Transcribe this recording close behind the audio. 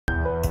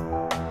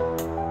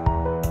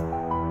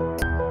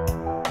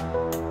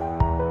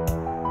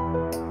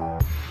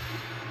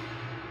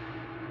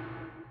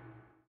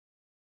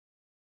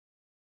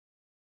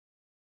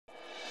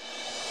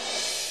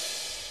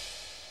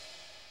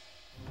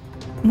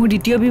মোৰ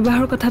দ্বিতীয়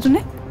বিবাহৰ কথাটো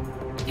নে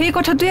সেই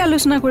কথাটোই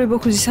আলোচনা কৰিব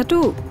খুজিছাতো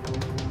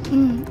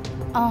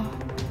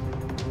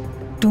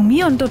তুমি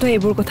অন্তত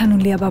এইবোৰ কথা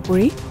নুলিয়াবা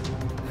পৰি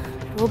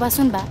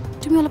ৰবাচোন বা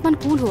তুমি অলপমান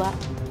কুল হোৱা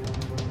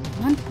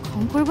ইমান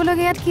খং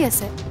কৰিবলগীয়া ইয়াত কি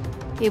আছে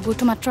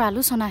এইবোৰতো মাত্ৰ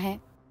আলোচনাহে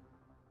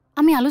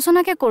আমি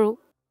আলোচনাকে কৰোঁ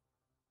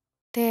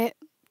তে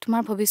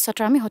তোমাৰ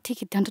ভৱিষ্যতৰ আমি সঠিক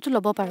সিদ্ধান্তটো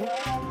ল'ব পাৰোঁ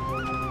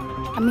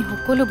আমি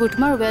সকলোবোৰ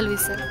তোমাৰ ৱেল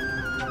উইচাৰ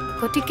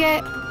গতিকে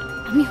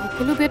আমি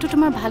সকলোবোৰেতো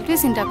তোমাৰ ভালটোৱে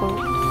চিন্তা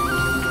কৰোঁ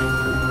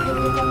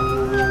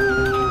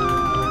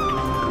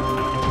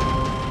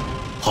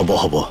হ'ব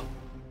হ'ব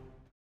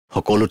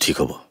সকলো ঠিক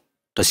হ'ব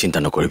তই চিন্তা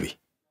নকৰিবি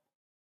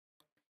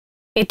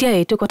এতিয়া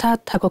এইটো কথা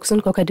থাককচোন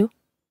ককাইদেউ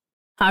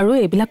আৰু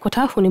এইবিলাক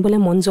কথা শুনিবলৈ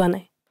মন যোৱা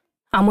নাই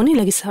আমনি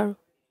লাগিছে আৰু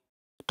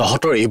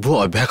তহঁতৰ এইবোৰ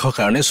অভ্যাসৰ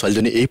কাৰণে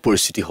ছোৱালীজনী এই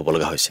পৰিস্থিতি হ'ব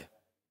লগা হৈছে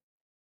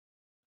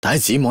তাই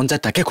যি মন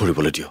যায় তাকে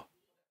কৰিবলৈ দিয়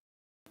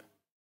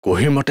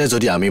কহিৰ মতে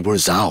যদি আমিবোৰ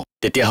যাওঁ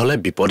তেতিয়াহ'লে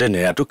বিপদে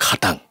নেৰাটো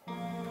খাটাং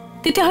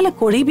তেতিয়াহ'লে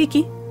কৰিবি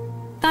কি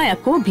তাই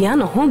আকৌ বিয়া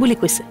নহওঁ বুলি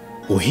কৈছে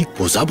কহিক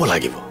বুজাব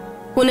লাগিব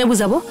কোনে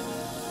বুজাব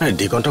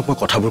দিগন্তক মই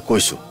কথাবোৰ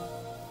কৈছো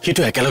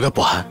সিটো একেলগে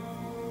পঢ়া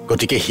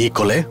গতিকে সি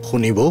ক'লে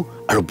শুনিবও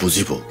আৰু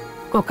বুজিবও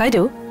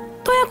ককাইদেউ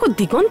তই আকৌ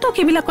দিগন্তক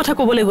এইবিলাক কথা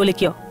ক'বলৈ গ'লে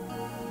কিয়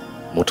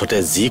মুঠতে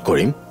যি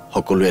কৰিম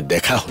সকলোৱে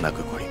দেখা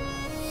শুনাকৈ কৰিম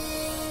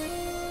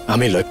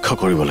আমি লক্ষ্য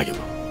কৰিব লাগিব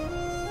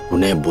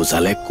কোনে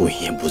বুজালে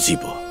কহিয়ে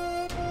বুজিব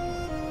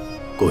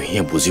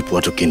কহিয়ে বুজি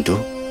পোৱাটো কিন্তু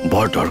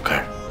বৰ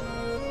দৰকাৰ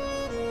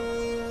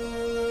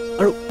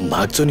আৰু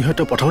মাকজনী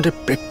হয়তো প্ৰথমতে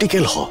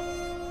প্ৰেক্টিকেল হ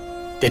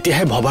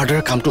তেতিয়াহে ভবাৰ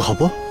দৰে কামটো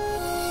হ'ব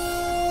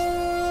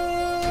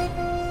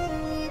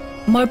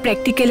মই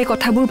প্ৰেক্টিকেলি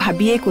কথাবোৰ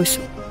ভাবিয়েই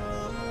কৈছো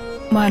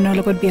মই আনৰ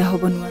লগত বিয়া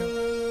হ'ব নোৱাৰো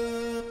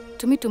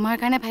তুমি তোমাৰ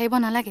কাৰণে ভাবিব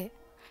নালাগে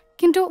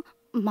কিন্তু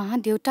মা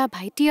দেউতা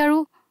ভাইটি আৰু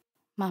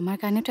মামাৰ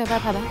কাৰণেতো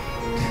এবাৰ ভাবা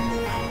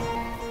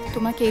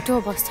তোমাক এইটো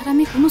অৱস্থাত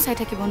আমি কোনো চাই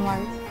থাকিব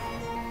নোৱাৰো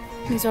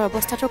নিজৰ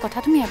অৱস্থাটোৰ কথা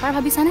তুমি এবাৰ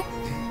ভাবিছানে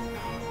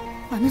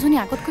মানুহজনী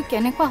আগতকৈ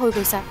কেনেকুৱা হৈ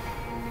গৈছা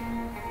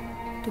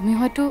তুমি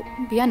হয়তো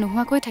বিয়া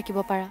নোহোৱাকৈ থাকিব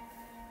পাৰা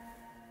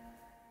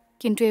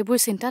কিন্তু এইবোৰ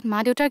চিন্তাত মা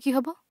দেউতাৰ কি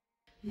হ'ব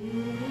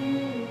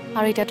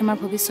আৰু এতিয়া তোমাৰ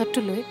ভৱিষ্যতটো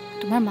লৈ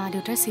তোমাৰ মা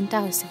দেউতাৰ চিন্তা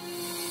হৈছে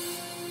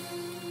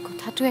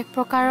কথাটো এক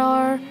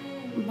প্ৰকাৰৰ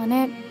মানে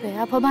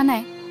বেয়া ভবা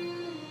নাই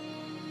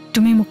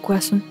তুমি মোক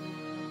কোৱাচোন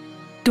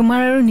তোমাৰ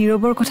আৰু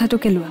নীৰৱৰ কথাটো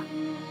কেলোৱা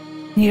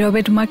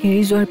নীৰৱে তোমাক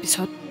এৰি যোৱাৰ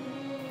পিছত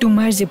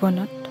তোমাৰ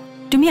জীৱনত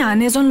তুমি আন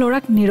এজন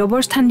ল'ৰাক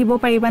নীৰৱৰ স্থান দিব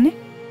পাৰিবানে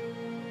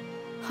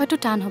হয়তো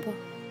টান হ'ব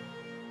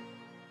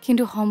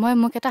কিন্তু সময়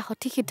মোক এটা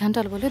সঠিক সিদ্ধান্ত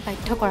ল'বলৈ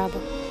বাধ্য কৰাব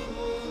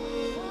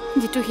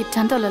যিটো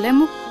সিদ্ধান্ত ল'লে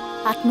মোক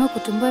আত্মীয়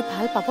কুটুম্বই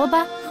ভাল পাব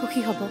বা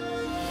সুখী হ'ব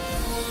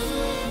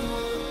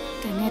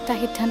তেনে এটা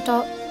সিদ্ধান্ত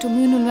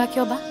তুমিও নোলোৱা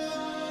কিয় বা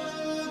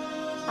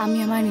আমি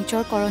আমাৰ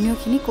নিজৰ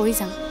কৰণীয়খিনি কৰি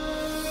যাম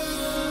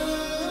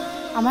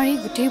আমাৰ এই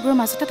গোটেইবোৰৰ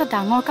মাজত এটা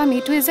ডাঙৰ কাম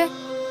এইটোৱে যে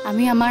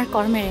আমি আমাৰ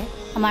কৰ্মেৰে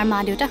আমাৰ মা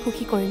দেউতাক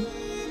সুখী কৰিম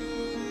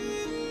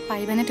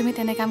পাৰিবানে তুমি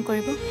তেনে কাম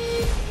কৰিব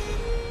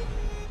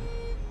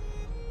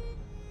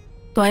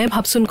তয়ে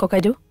ভাবচোন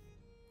ককাইদেউ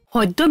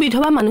সদ্য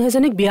বিধৱা মানুহ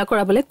এজনীক বিয়া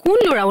কৰাবলৈ কোন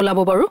ল'ৰা ওলাব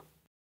বাৰু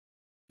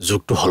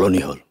যুগটো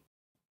সলনি হ'ল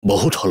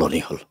বহুত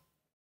সলনি হ'ল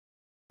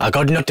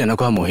আগৰ দিনত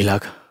তেনেকুৱা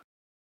মহিলাক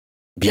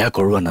বিয়া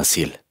কৰোৱা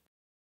নাছিল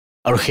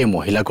আৰু সেই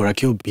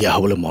মহিলাগৰাকীও বিয়া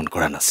হ'বলৈ মন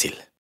কৰা নাছিল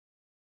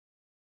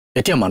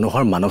এতিয়া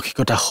মানুহৰ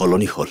মানসিকতা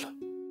সলনি হ'ল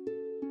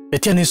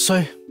এতিয়া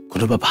নিশ্চয়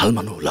কোনোবা ভাল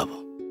মানুহ ওলাব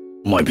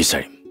মই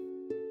বিচাৰিম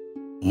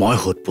মই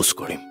সোধ-পোছ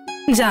কৰিম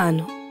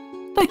জানো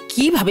তই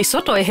কি ভাবিছ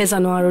তইহে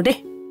জানো আৰু দে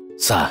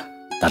চা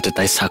তাতে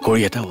তাই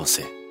চাকৰি এটাও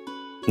আছে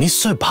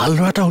নিশ্চয় ভাল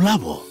ল'ৰা এটা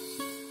ওলাব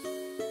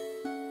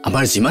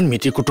আমাৰ যিমান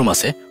মিতিৰ কুটুম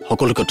আছে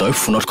সকলোকে তই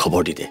ফোনত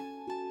খবৰ দি দে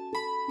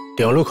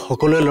তেওঁলোক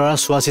সকলোৱে ল'ৰা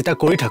চোৱা চিতা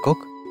কৰি থাকক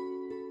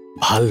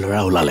ভাল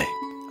ল'ৰা ওলালে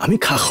আমি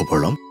খা খবৰ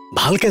ল'ম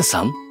ভালকে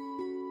চাম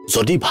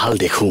যদি ভাল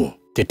দেখো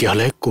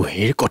তেতিয়াহ'লে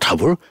কুহিৰ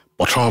কথাবোৰ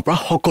প্ৰথমৰ পৰা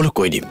সকলো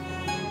কৈ দিম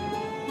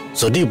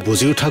যদি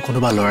বুজি উঠা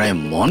কোনোবা ল'ৰাই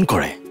মন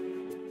কৰে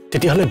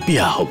তেতিয়াহ'লে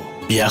বিয়া হ'ব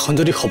বিয়াখন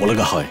যদি হ'ব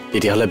লগা হয়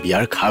তেতিয়াহ'লে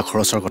বিয়াৰ খা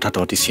খৰচৰ কথা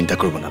তহঁতি চিন্তা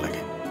কৰিব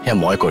নালাগে সেয়া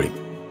মই কৰিম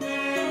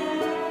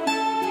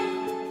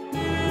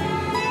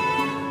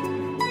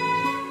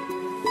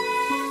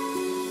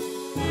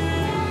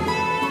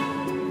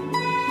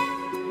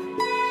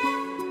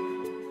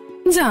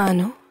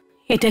জানো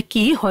এতিয়া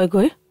কি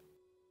হয়গৈ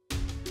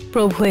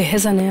প্ৰভুৱেহে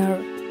জানে আৰু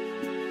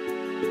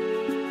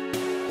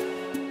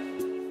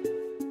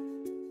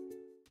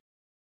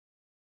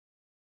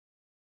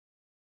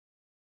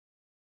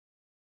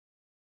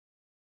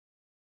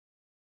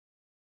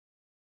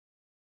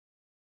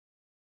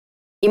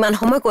ইমান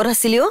সময় ক'ত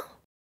আছিলি অ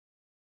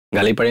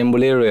গালি পাৰিম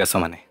বুলি ৰৈ আছ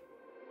মানে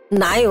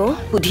নাই অ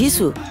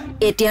সুধিছো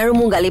এতিয়া আৰু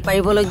মোৰ গালি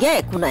পাৰিবলগীয়া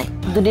একো নাই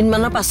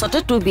দুদিনমানৰ পাছতে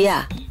তোৰ বিয়া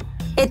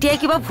এতিয়া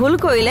কিবা ভুল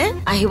কৰিলে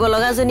আহিব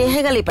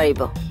লগাজনীয়েহে গালি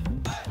পাৰিব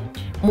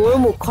মোৰ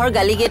মুখৰ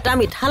গালিকেইটা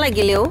মিঠা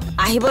লাগিলেও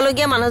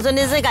আহিবলগীয়া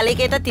মানুহজনী যে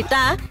গালিকেইটা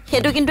তিতা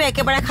সেইটো কিন্তু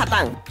একেবাৰে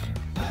খাটাং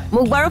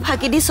মোক বাৰু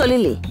ফাঁকি দি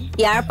চলিলি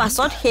ইয়াৰ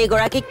পাছত সেই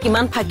গৰাকীক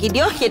কিমান ফাঁকি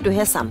দিয়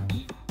সেইটোহে চাম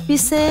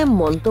পিছে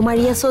মনটো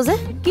মাৰি আছো যে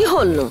কি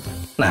হ'লনো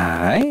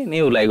নাই নে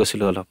ওলাই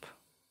গৈছিলো অলপ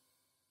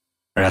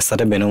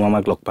ৰাস্তাতে বেনু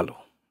মামাক লগ পালো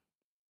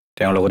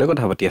তেওঁৰ লগতে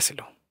কথা পাতি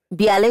আছিলো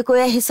বিয়ালে কৈ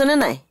আহিছনে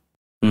নাই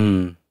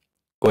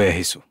কৈ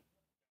আহিছো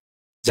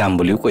যাম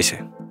বুলিও কৈছে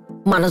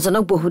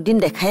মানুহজনক বহুত দিন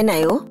দেখাই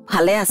নাই ও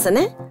ভালে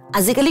আছেনে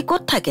আজিকালি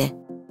ক'ত থাকে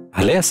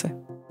ভালে আছে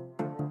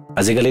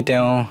আজিকালি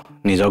তেওঁ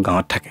নিজৰ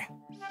গাঁৱত থাকে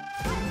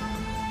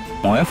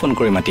মই ফোন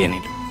কৰি মাতি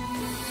আনিলো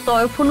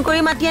তই ফোন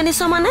কৰি মাতি আনিছ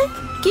মানে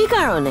কি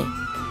কাৰণে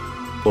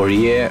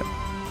পৰিয়ে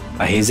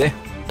আহি যে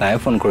তাই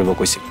ফোন কৰিব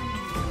কৈছিল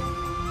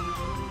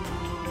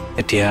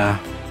এতিয়া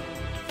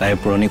তাই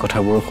পুৰণি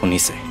কথাবোৰ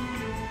শুনিছে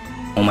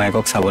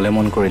মোমায়েকক চাবলৈ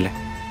মন কৰিলে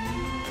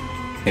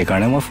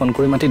সেইকাৰণে মই ফোন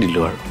কৰি মাতি দিলো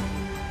আৰু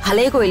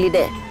ভালেই কৰিলি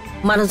দে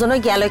মানুহজনক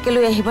ইয়ালৈকে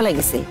লৈ আহিব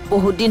লাগিছিল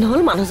বহুত দিন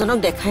হ'ল মানুহজনক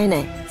দেখাই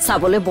নাই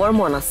চাবলৈ বৰ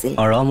মন আছিল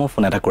মই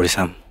ফোন এটা কৰি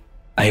চাম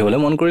আহিবলৈ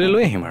মন কৰিলে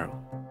লৈ আহিম আৰু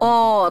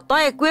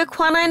তই একোৱে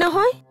খোৱা নাই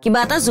নহয় কিবা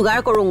এটা যোগাৰ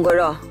কৰোঁগৈ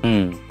ৰ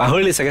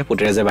পাহৰিলি চাগে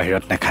পুতেৰে যে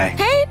বাহিৰত নাখায়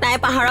হেই নাই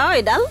পাহৰা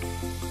এইডাল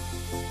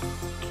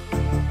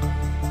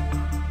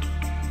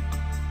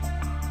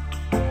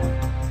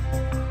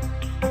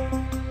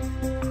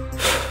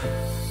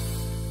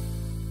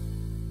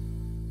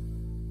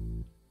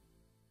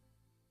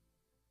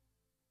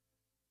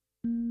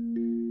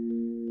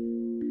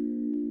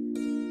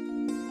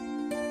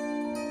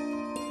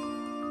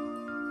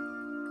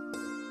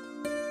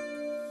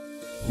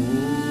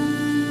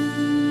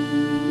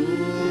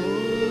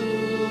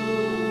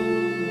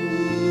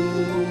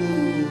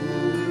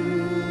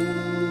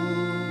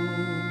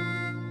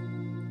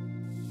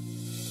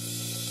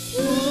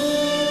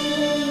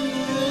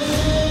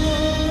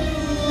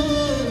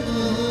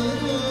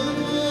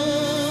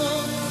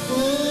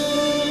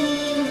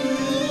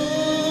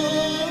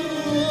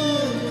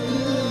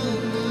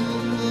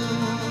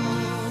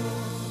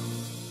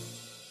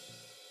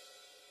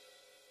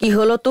কি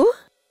হলো তো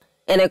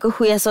এনেকৈ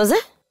শুই আছ যে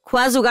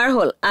খোৱা যোগাৰ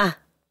হ'ল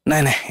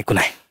নাই একো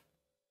নাই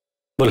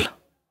বল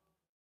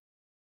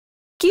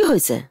কি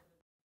হৈছে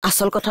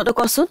আসল কথাটো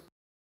কচোন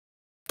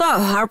তই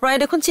অহাৰ পৰাই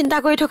দেখোন চিন্তা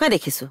কৰি থকা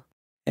দেখিছো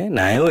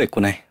নাই একো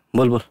নাই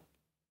বল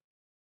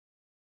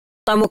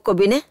তই মোক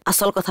কবিনে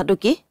আসল কথাটো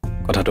কি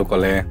কথাটো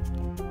ক'লে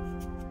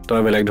তই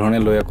বেলেগ ধৰণে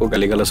লৈ আকৌ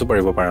গালি গালাচো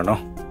পাৰিব পাৰ ন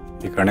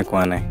সেইকাৰণে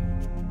কোৱা নাই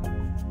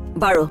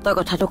বাৰু তই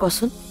কথাটো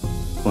কচোন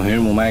কুহিৰ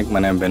মোমায়েক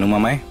মানে বেনু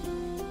মামাই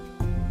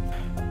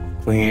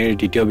কুহিৰ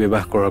দ্বিতীয়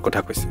বিবাহ কৰাৰ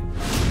কথা কৈছে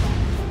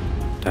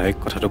তাইক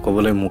কথাটো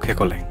ক'বলৈ মুখে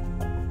ক'লে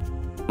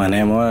মানে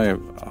মই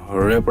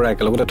সৰুৰে পৰা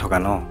একেলগতে থকা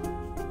ন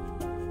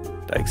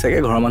তাইক চাগে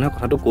ঘৰৰ মানুহে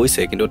কথাটো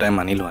কৈছে কিন্তু তাই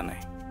মানি লোৱা নাই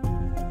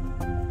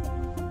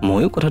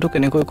ময়ো কথাটো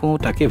কেনেকৈ কওঁ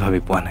তাকেই ভাবি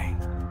পোৱা নাই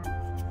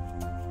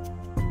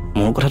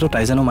মোৰ কথাটো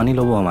তাই জানো মানি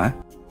ল'ব মা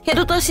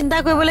সেইটো তই চিন্তা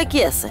কৰিবলৈ কি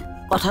আছে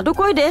কথাটো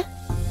কৈ দে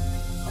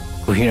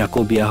কুহিৰ আকৌ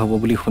বিয়া হ'ব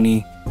বুলি শুনি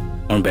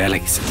মোৰ বেয়া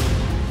লাগিছে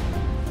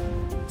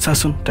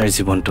চাচোন তাইৰ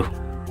জীৱনটো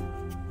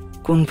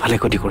কোনফালে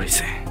ক্ষতি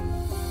কৰিছে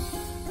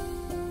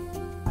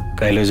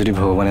কাইলৈ যদি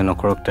ভগৱানে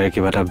নকৰক তাইৰ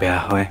কিবা এটা বেয়া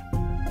হয়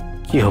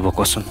কি হ'ব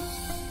কচোন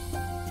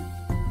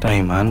তাই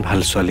ইমান ভাল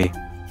ছোৱালী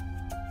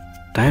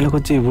তাইৰ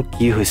লগত যে এইবোৰ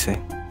কি হৈছে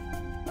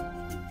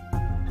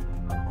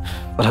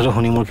কথাটো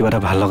শুনি মোৰ কিবা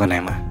এটা ভাল লগা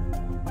নাই মা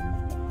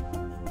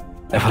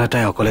এফালে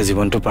তাই অকলে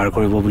জীৱনটো পাৰ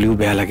কৰিব বুলিও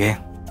বেয়া লাগে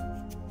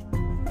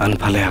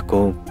আনফালে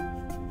আকৌ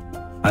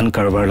আন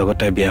কাৰোবাৰ লগত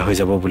তাই বিয়া হৈ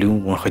যাব বুলিও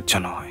মোৰ সহ্য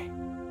নহয়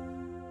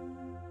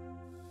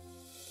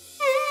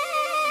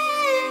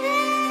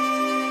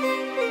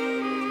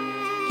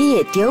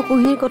এতিয়াও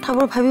কুহিৰ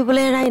কথাবোৰ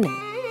ভাবিবলৈ এৰাই নাই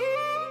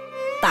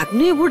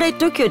তাকনো এইবোৰ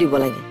দায়িত্ব কিয় দিব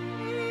লাগে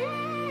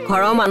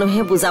ঘৰৰ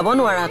মানুহে বুজাব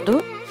নোৱাৰাটো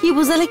সি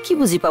বুজালে কি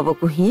বুজি পাব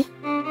কুহিয়ে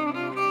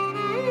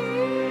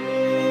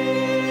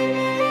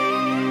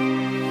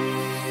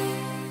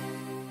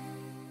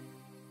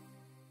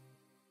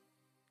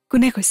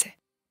কোনে কৈছে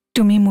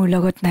তুমি মোৰ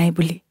লগত নাই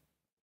বুলি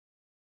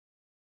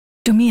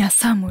তুমি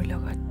আছা মোৰ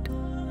লগত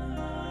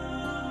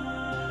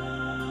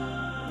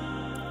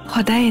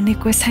সদায়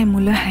এনেকৈ চাই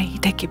মোলৈ হাঁহি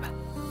থাকিবা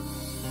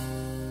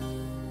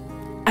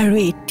আৰু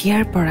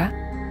এতিয়াৰ পৰা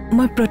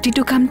মই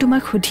প্ৰতিটো কাম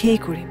তোমাক সুধিয়েই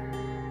কৰিম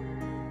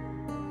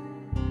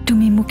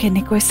তুমি মোক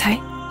এনেকৈ চাই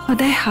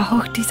সদায়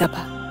সাহস দি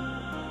যাবা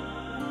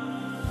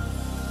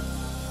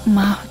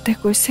মাহঁতে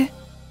কৈছে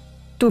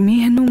তুমি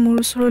হেনো মোৰ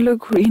ওচৰলৈ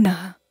ঘূৰি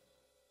নাহা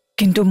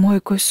কিন্তু মই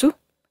কৈছো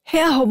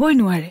সেয়া হ'বই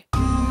নোৱাৰে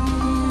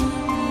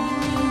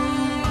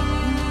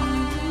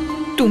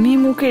তুমি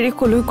মোক এৰি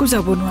কলৈকো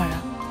যাব নোৱাৰা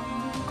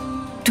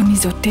তুমি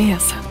য'তেই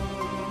আছা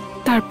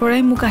তাৰ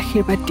পৰাই মোক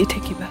আশীৰ্বাদ দি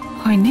থাকিবা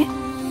হয়নে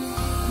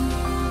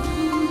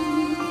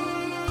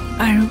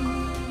আৰু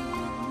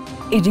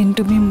এদিন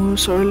তুমি মোৰ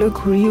ওচৰলৈ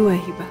ঘূৰিও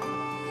আহিবা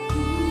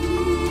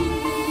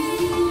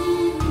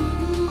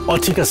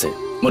ঠিক আছে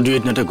মই 2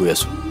 দিনতে গৈ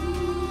আছো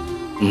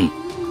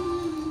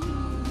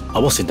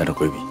হ'ব চিন্তা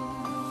নকৰিবি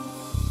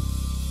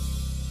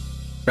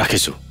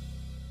ৰাখিছো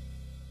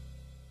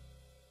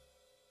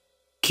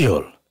কি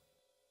হ'ল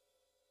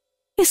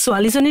এই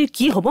ছোৱালীজনীৰ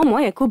কি হ'ব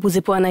মই একো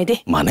বুজি পোৱা নাই দে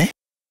মানে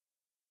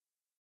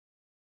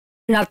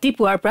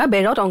ৰাতিপুৱাৰ পৰা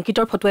বেৰত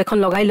অংকিতৰ ফটো এখন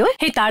লগাই লৈ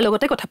সেই তাৰ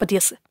লগতে কথা পাতি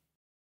আছে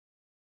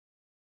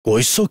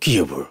কৈছ কি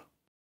এইবোৰ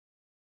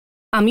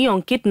আমি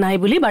অংকিত নাই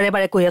বুলি বাৰে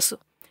বাৰে কৈ আছো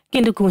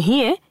কিন্তু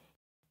কুহিয়ে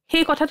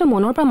সেই কথাটো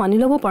মনৰ পৰা মানি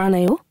ল'ব পৰা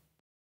নাই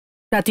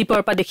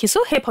ৰাতিপুৱাৰ পৰা দেখিছো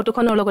সেই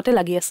ফটোখনৰ লগতে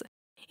লাগি আছে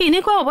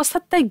এনেকুৱা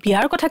অৱস্থাত তাইক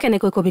বিয়াৰ কথা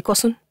কেনেকৈ কবি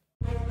কচোন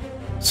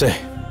সে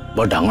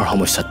বৰ ডাঙৰ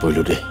সমস্যাত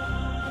পৰিলো দেই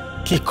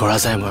কি কৰা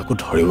যায় মই একো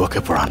ধৰিবকে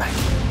পৰা নাই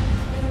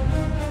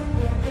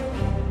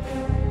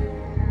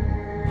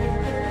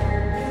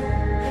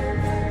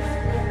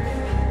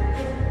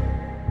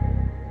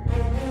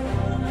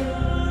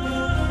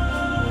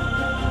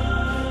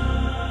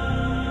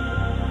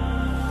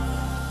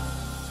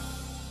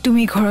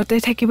তুমি ঘৰতে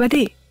থাকিবা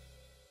দেই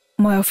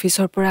মই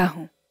অফিচৰ পৰা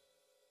আহোঁ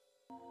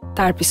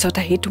তাৰ পিছত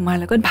আহি তোমাৰ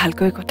লগত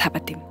ভালকৈ কথা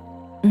পাতিম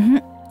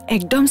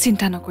একদম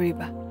চিন্তা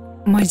নকৰিবা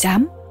মই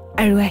যাম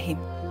আৰু আহিম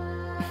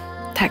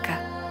থাকা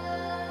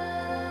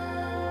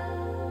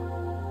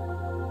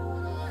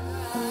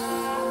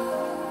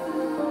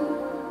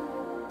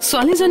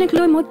ছোৱালীজনীক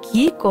লৈ মই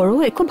কি কৰোঁ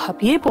একো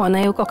ভাবিয়ে পোৱা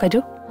নাই অ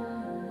ককাইদেউ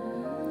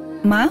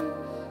মা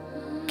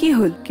কি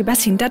হ'ল কিবা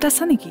চিন্তাত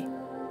আছা নেকি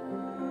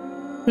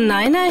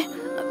নাই নাই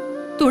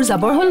তোৰ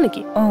যাবৰ হ'ল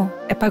নেকি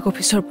এপাক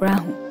অফিচৰ পৰা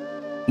আহোঁ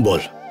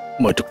বল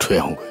মই তোক থৈ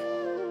আহোঁগৈ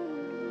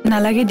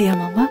নালাগে দিয়া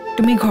মামা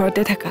তুমি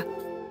ঘৰতে থাকা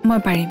মই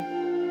পাৰিম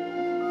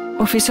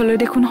অফিচলৈ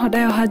দেখোন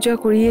সদায় অহা যোৱা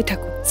কৰিয়েই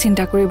থাকোঁ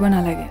চিন্তা কৰিব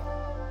নালাগে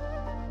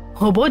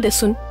হ'ব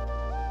দেচোন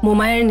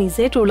মোমায়ে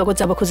নিজে তোৰ লগত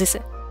যাব খুজিছে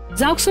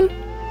যাওকচোন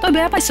তই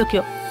বেয়া পাইছ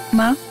কিয়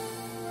মা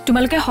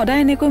তোমালোকে সদায়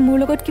এনেকৈ মোৰ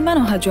লগত কিমান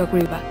অহা যোৱা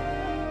কৰিবা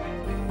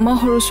মই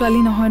সৰু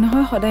ছোৱালী নহয়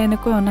নহয় সদায়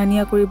এনেকৈ অনা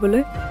নিয়া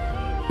কৰিবলৈ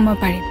মই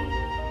পাৰিম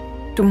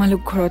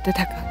তোমালোক ঘৰতে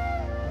থাকা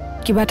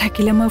কিবা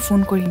থাকিলে মই ফোন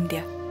কৰিম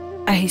দিয়া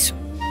আহিছোঁ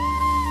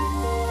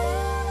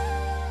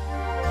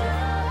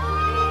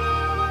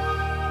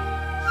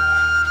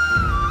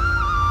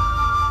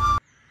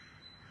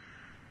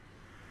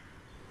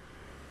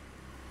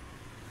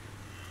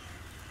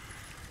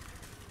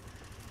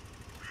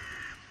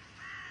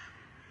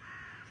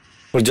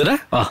সূৰ্যদা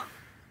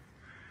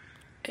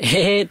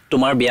সেই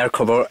তোমাৰ বিয়াৰ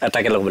খবৰ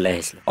এটাকে ল'বলৈ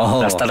আহিছিলোঁ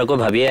ৰাস্তালৈকো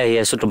ভাবিয়ে আহি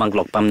আছোঁ তোমাক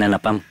লগ পাম নে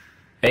নাপাম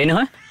এই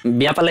নহয়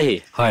বিয়া পালেহি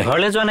হয়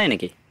ঘৰলৈ যোৱা নাই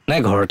নেকি নাই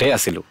ঘৰতে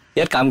আছিলোঁ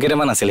ইয়াত কাম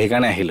কেইটামান আছিল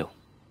সেইকাৰণে আহিলোঁ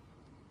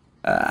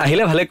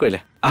আহিলে ভালে কৰিলে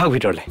আহক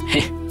ভিতৰলৈ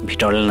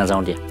ভিতৰলৈ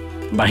নাযাওঁ দিয়া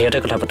বাহিৰতে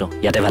কথা পাতোঁ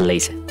ইয়াতে ভাল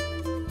লাগিছে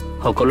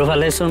সকলো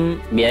ফালেচোন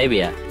বিয়াই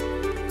বিয়া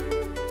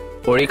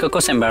পৰীক আকৌ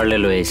চেম্বাৰলৈ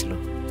লৈ আহিছিলোঁ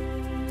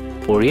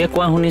পৰীয়ে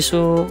কোৱা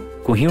শুনিছোঁ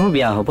কুঁহিও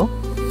বিয়া হ'ব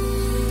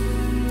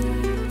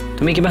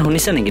তুমি কিবা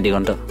শুনিছা নেকি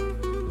দিগন্ত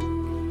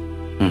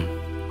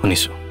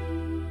শুনিছোঁ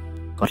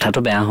কথাটো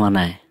বেয়া হোৱা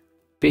নাই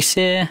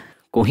পিছে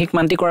কুঁহিক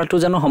মান্তি কৰাটো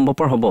জানো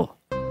সম্ভৱপৰ হ'ব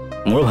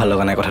মোৰো ভাল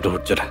লগা নাই কথাটো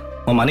সূৰ্যদা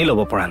মই মানি ল'ব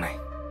পৰা নাই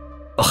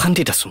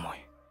অশান্তিত আছোঁ মই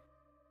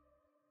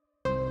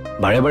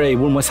বাৰে বাৰে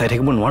এইবোৰ মই চাই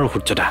থাকিব নোৱাৰোঁ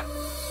সূৰ্যদা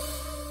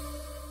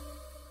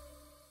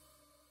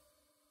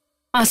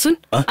আচোন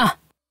আহ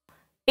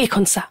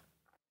এইখন চা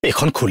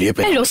এইখন খুলিয়ে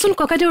পেলাই ৰচোন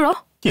ককাইদেউ ৰ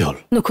কি হ'ল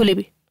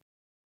নুখুলিবি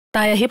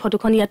তাই আহি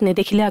ফটোখন ইয়াত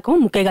নেদেখিলে আকৌ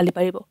মোকে গালি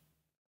পাৰিব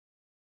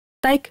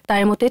তাইক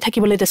তাইৰ মতে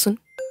থাকিবলৈ দেচোন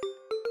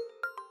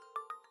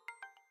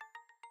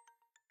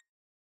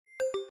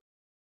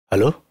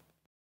হেল্ল'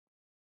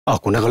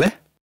 কোনে ক'লে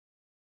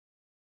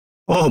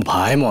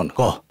ভাই মন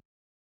ক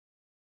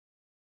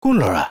কোন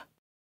ল'ৰা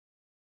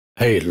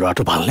হেৰি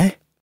ল'ৰাটো ভালনে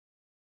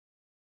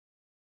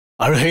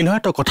আৰু হেৰি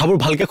নহয় তই কথাবোৰ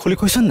ভালকে খুলি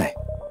কৈছ নাই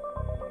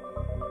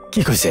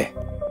কি কৈছে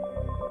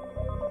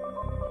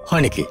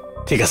হয় নেকি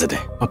ঠিক আছে দে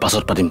মই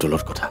পাছত পাতিম তোৰ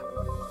লগত কথা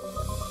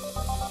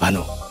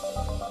ভানু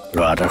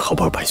ল'ৰা এটাৰ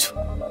খবৰ পাইছোঁ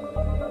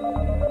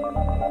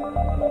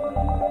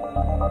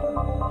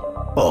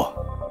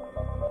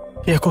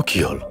সি আকৌ কি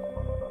হ'ল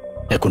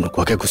একো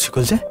নোকোৱাকে গুচি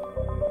গ'ল যে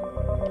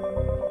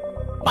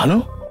ভানু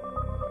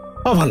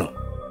ভানু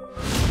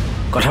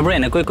কথাবোৰ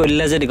এনেকৈ কৈ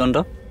দিলে যে দিগন্ত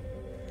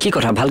কি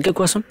কথা ভালকে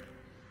কোৱাচোন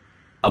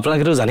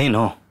আপোনালোকেতো জানেই ন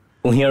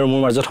কুঁহি আৰু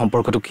মোৰ মাজত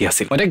সম্পৰ্কটো কি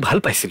আছিল মই তাইক ভাল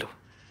পাইছিলোঁ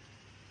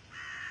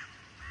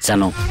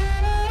জানো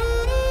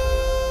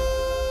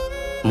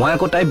মই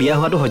আকৌ তাই বিয়া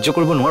হোৱাটো সহ্য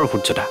কৰিব নোৱাৰোঁ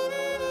সূৰ্যদা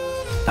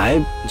তাই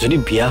যদি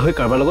বিয়া হৈ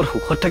কাৰোবাৰ লগত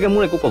সুখত থাকে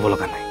মোৰ একো ক'ব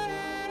লগা নাই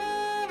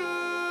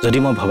যদি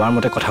মই ভবাৰ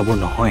মতে কথাবোৰ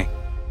নহয়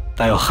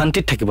তাই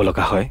অশান্তিত থাকিব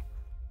লগা হয়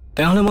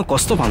তেনেহ'লে মই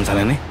কষ্ট পাম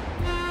জানেনে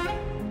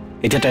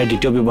এতিয়া তাইৰ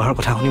দ্বিতীয় ব্যৱহাৰৰ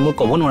কথা শুনি মোৰ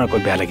ক'ব নোৱাৰাকৈ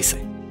বেয়া লাগিছে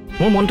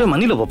মোৰ মনটোৱে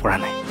মানি ল'ব পৰা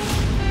নাই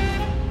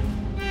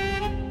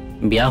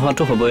বিয়া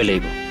হোৱাটো হ'বই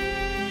লাগিব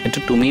সেইটো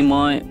তুমি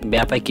মই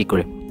বেয়া পাই কি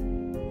কৰিম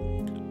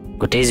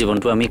গোটেই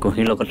জীৱনটো আমি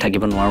কুঁহিৰ লগত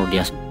থাকিব নোৱাৰোঁ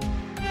দিয়াচোন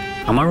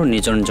আমাৰো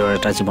নিজৰ নিজৰ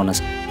এটা জীৱন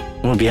আছে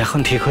মোৰ বিয়াখন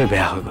ঠিক হৈ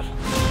বেয়া হৈ গ'ল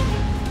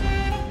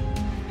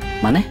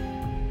মানে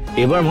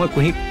এইবাৰ মই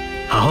কুঁহিক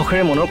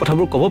সাহসেৰে মনৰ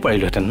কথাবোৰ ক'ব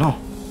পাৰিলোহেঁতেন ন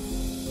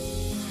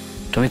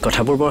তুমি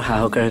কথাবোৰ বৰ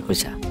সাহসেৰে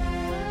কৈছা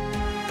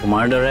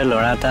তোমাৰ দৰে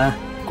ল'ৰা এটা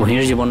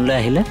কুঁহিৰ জীৱনলৈ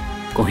আহিলে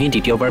কুঁহি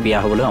দ্বিতীয়বাৰ বিয়া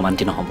হ'বলৈ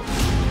অমান্তি নহ'ব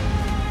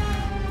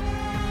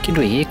কিন্তু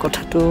এই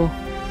কথাটো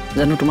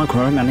জানো তোমাৰ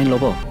ঘৰৰ মানি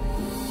ল'ব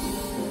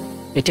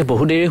এতিয়া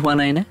বহু দেৰি হোৱা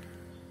নাই নে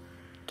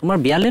তোমাৰ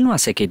বিয়ালেনো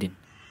আছে কেইদিন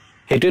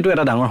সেইটোৱেতো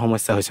এটা ডাঙৰ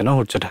সমস্যা হৈছে ন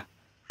সূৰ্যদা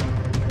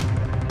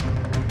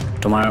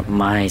তোমাৰ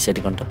মা আহিছে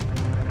দিগন্ত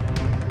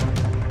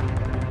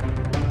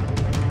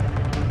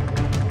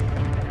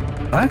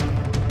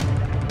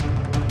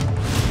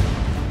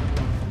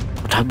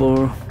কথাবোৰ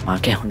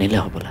মাকে শুনিলে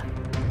হ'বলা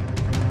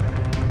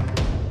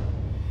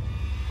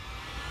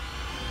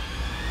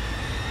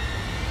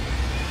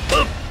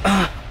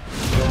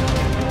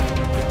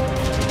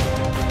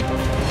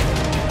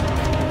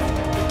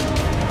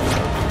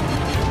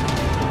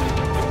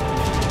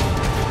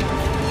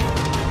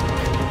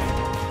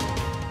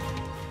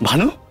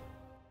ভানু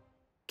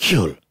কি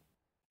হ'ল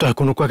তই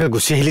কোনো কোৱাকে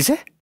গুচি আহিলি যে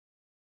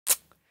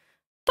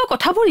তই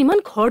কথাবোৰ ইমান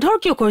খৰধৰ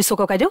কিয় কৰিছ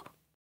ককাইদেউ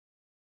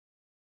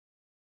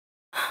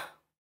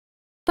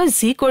তই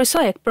যি কৰিছ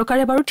এক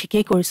প্ৰকাৰে বাৰু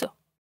ঠিকেই কৰিছ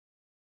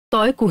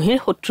তই কুহিৰ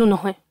শত্ৰু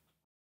নহয়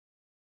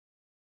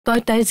তই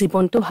তাইৰ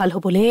জীৱনটো ভাল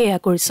হ'বলৈ এয়া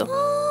কৰিছ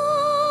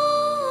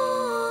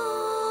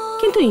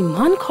কিন্তু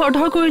ইমান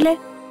খৰধৰ কৰিলে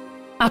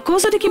আকৌ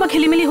যদি কিবা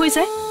খেলিমেলি হৈ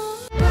যায়